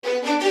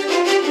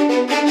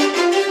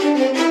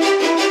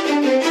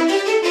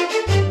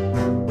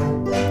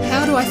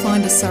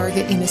find a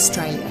surrogate in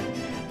Australia?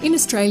 In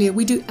Australia,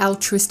 we do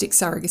altruistic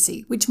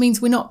surrogacy, which means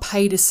we're not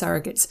paid as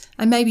surrogates,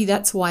 and maybe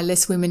that's why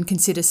less women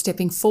consider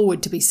stepping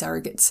forward to be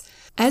surrogates.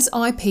 As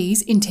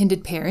IPs,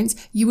 intended parents,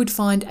 you would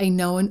find a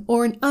known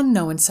or an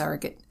unknown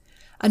surrogate.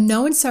 A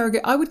known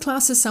surrogate I would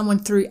class as someone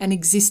through an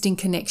existing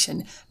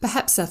connection,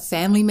 perhaps a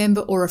family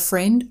member or a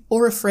friend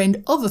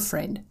of a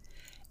friend.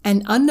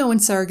 An unknown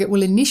surrogate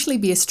will initially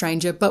be a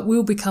stranger but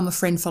will become a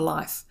friend for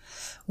life.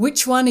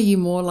 Which one are you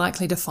more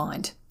likely to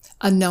find?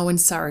 A known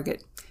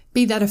surrogate,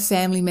 be that a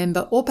family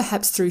member or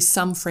perhaps through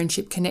some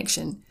friendship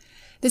connection.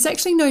 There's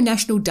actually no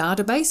national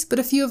database, but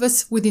a few of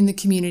us within the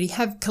community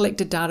have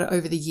collected data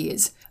over the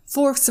years.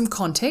 For some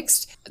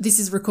context, this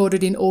is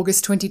recorded in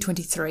August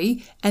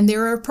 2023, and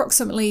there are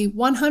approximately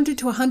 100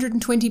 to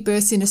 120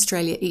 births in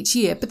Australia each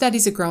year, but that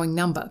is a growing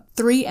number.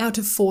 3 out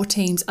of 4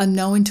 teams are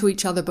known to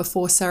each other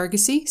before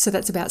surrogacy, so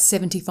that's about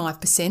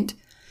 75%,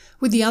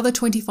 with the other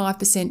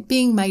 25%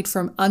 being made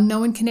from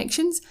unknown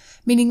connections,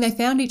 meaning they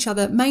found each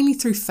other mainly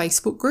through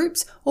Facebook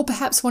groups or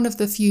perhaps one of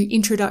the few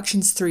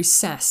introductions through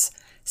SAS.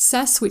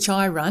 SAS, which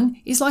I run,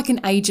 is like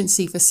an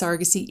agency for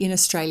surrogacy in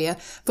Australia,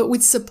 but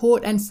with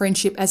support and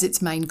friendship as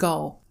its main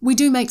goal. We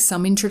do make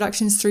some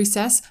introductions through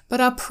SAS,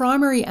 but our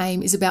primary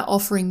aim is about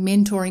offering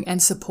mentoring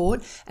and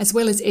support, as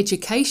well as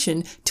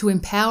education to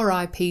empower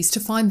IPs to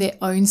find their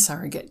own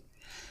surrogate.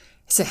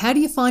 So how do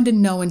you find a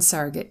known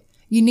surrogate?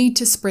 You need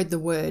to spread the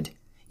word.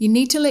 You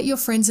need to let your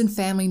friends and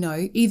family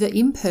know, either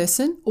in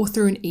person or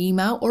through an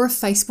email or a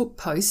Facebook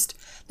post,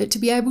 that to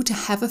be able to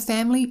have a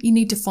family, you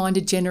need to find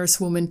a generous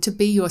woman to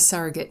be your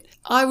surrogate.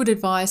 I would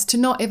advise to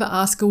not ever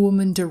ask a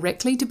woman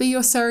directly to be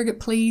your surrogate,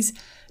 please.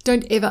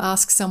 Don't ever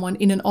ask someone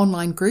in an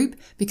online group,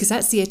 because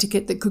that's the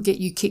etiquette that could get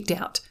you kicked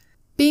out.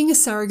 Being a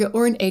surrogate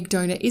or an egg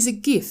donor is a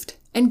gift,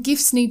 and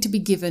gifts need to be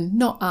given,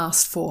 not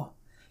asked for.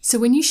 So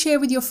when you share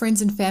with your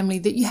friends and family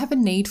that you have a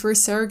need for a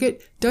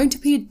surrogate, don't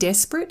appear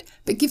desperate,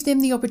 but give them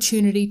the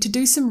opportunity to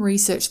do some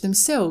research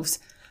themselves.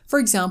 For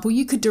example,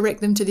 you could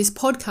direct them to this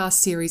podcast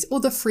series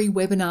or the free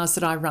webinars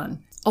that I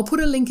run. I'll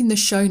put a link in the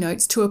show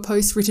notes to a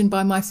post written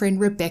by my friend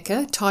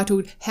Rebecca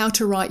titled How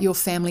to Write Your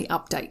Family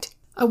Update.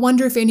 I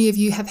wonder if any of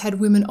you have had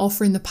women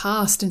offer in the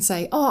past and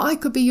say, "Oh, I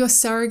could be your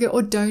surrogate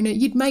or donor,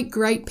 you'd make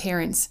great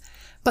parents."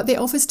 But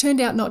their offers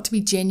turned out not to be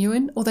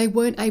genuine, or they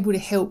weren't able to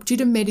help due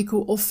to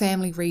medical or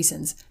family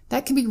reasons.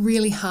 That can be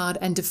really hard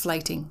and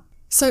deflating.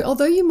 So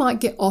although you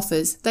might get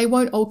offers, they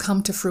won't all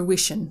come to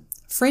fruition.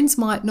 Friends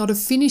might not have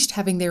finished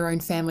having their own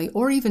family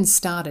or even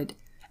started.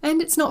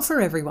 And it's not for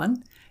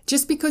everyone.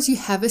 Just because you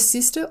have a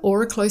sister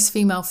or a close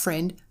female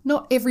friend,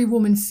 not every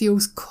woman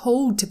feels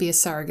called to be a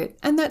surrogate,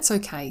 and that's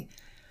okay.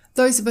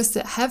 Those of us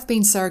that have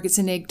been surrogates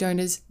and egg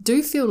donors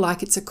do feel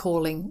like it's a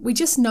calling. We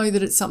just know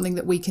that it's something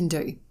that we can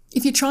do.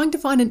 If you're trying to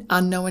find an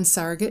unknown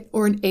surrogate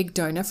or an egg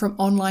donor from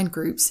online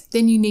groups,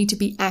 then you need to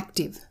be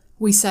active.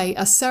 We say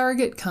a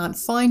surrogate can't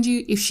find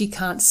you if she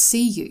can't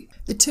see you.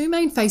 The 2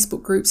 main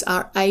Facebook groups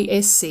are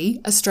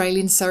ASC,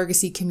 Australian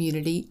Surrogacy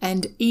Community,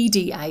 and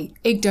EDA,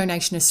 Egg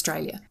Donation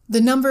Australia. The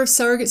number of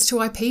surrogates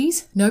to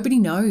IPs? Nobody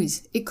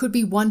knows. It could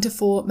be 1 to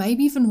 4,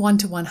 maybe even 1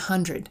 to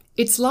 100.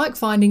 It's like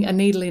finding a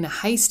needle in a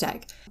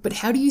haystack. But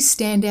how do you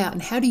stand out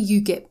and how do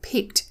you get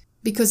picked?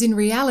 Because in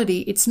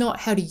reality, it's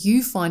not how do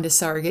you find a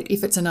surrogate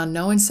if it's an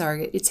unknown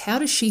surrogate, it's how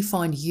does she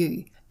find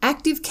you?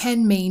 Active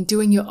can mean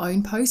doing your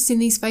own posts in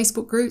these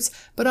Facebook groups,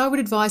 but I would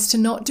advise to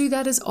not do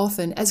that as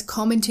often as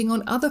commenting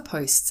on other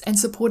posts and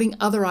supporting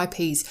other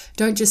IPs.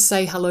 Don't just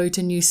say hello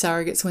to new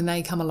surrogates when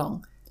they come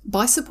along.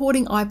 By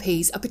supporting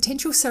IPs, a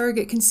potential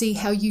surrogate can see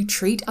how you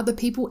treat other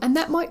people, and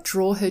that might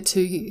draw her to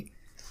you.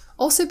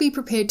 Also be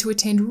prepared to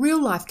attend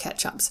real-life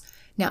catch-ups.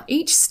 Now,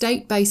 each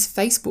state-based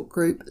Facebook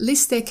group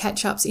lists their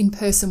catch-ups in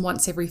person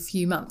once every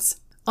few months.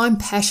 I'm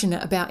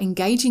passionate about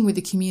engaging with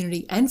the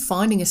community and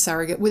finding a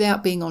surrogate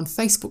without being on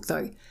Facebook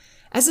though.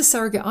 As a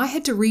surrogate, I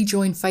had to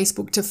rejoin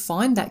Facebook to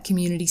find that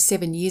community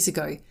 7 years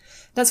ago.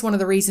 That's one of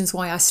the reasons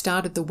why I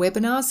started the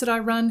webinars that I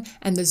run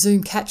and the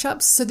Zoom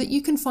catch-ups so that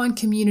you can find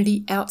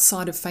community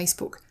outside of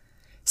Facebook.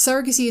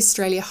 Surrogacy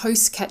Australia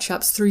hosts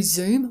catch-ups through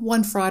Zoom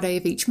one Friday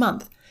of each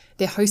month.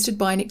 They're hosted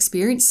by an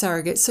experienced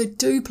surrogate, so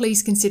do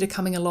please consider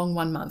coming along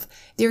one month.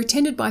 They're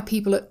attended by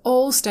people at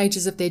all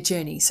stages of their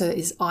journey. So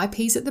there's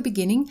IPs at the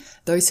beginning,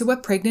 those who are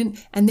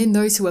pregnant, and then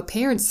those who are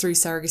parents through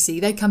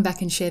surrogacy. They come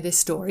back and share their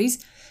stories.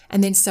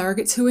 And then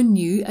surrogates who are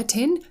new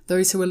attend,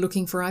 those who are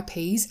looking for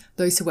IPs,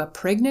 those who are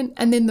pregnant,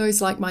 and then those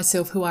like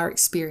myself who are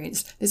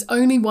experienced. There's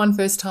only one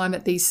first time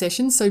at these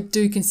sessions, so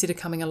do consider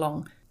coming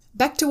along.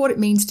 Back to what it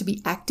means to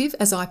be active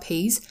as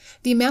IPs,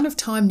 the amount of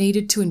time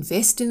needed to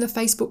invest in the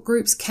Facebook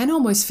groups can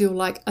almost feel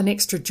like an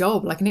extra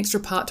job, like an extra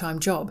part-time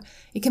job.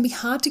 It can be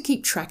hard to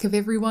keep track of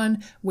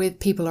everyone, where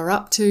people are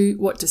up to,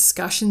 what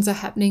discussions are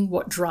happening,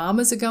 what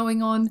dramas are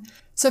going on.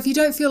 So if you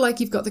don't feel like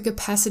you've got the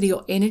capacity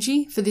or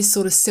energy for this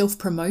sort of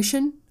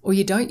self-promotion, or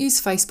you don't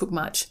use Facebook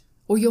much,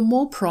 or you're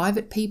more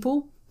private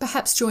people,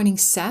 perhaps joining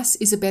SAS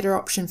is a better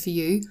option for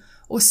you,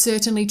 or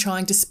certainly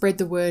trying to spread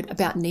the word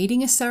about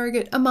needing a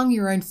surrogate among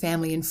your own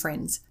family and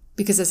friends.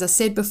 because as I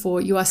said before,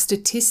 you are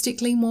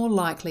statistically more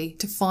likely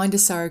to find a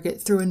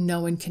surrogate through a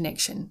known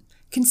connection.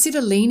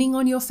 Consider leaning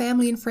on your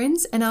family and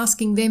friends and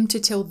asking them to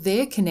tell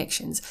their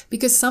connections,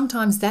 because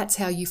sometimes that's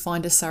how you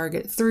find a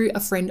surrogate, through a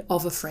friend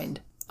of a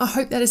friend. I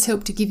hope that has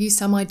helped to give you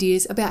some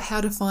ideas about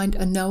how to find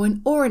a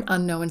known or an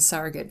unknown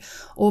surrogate,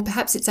 or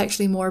perhaps it's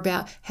actually more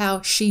about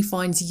how she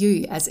finds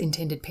you as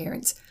intended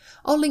parents.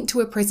 I'll link to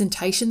a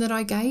presentation that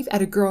I gave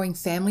at a Growing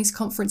Families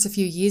conference a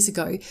few years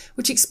ago,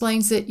 which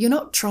explains that you're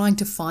not trying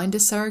to find a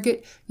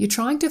surrogate, you're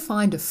trying to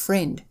find a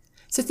friend.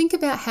 So think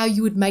about how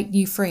you would make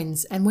new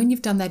friends, and when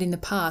you've done that in the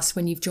past,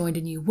 when you've joined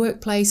a new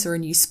workplace or a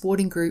new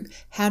sporting group,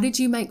 how did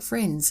you make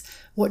friends?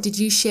 What did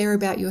you share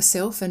about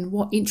yourself, and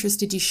what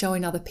interest did you show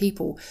in other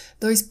people?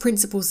 Those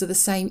principles are the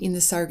same in the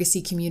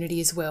surrogacy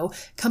community as well.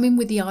 Come in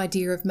with the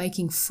idea of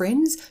making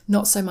friends,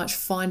 not so much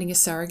finding a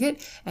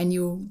surrogate, and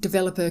you'll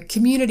develop a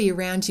community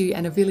around you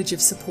and a village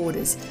of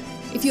supporters.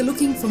 If you're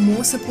looking for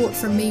more support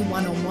from me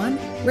one-on-one,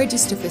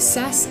 register for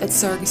SAS at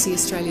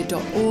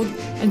surrogacyaustralia.org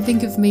and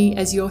think of me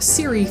as your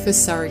Siri for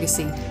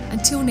surrogacy.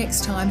 Until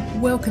next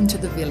time, welcome to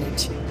the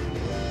village.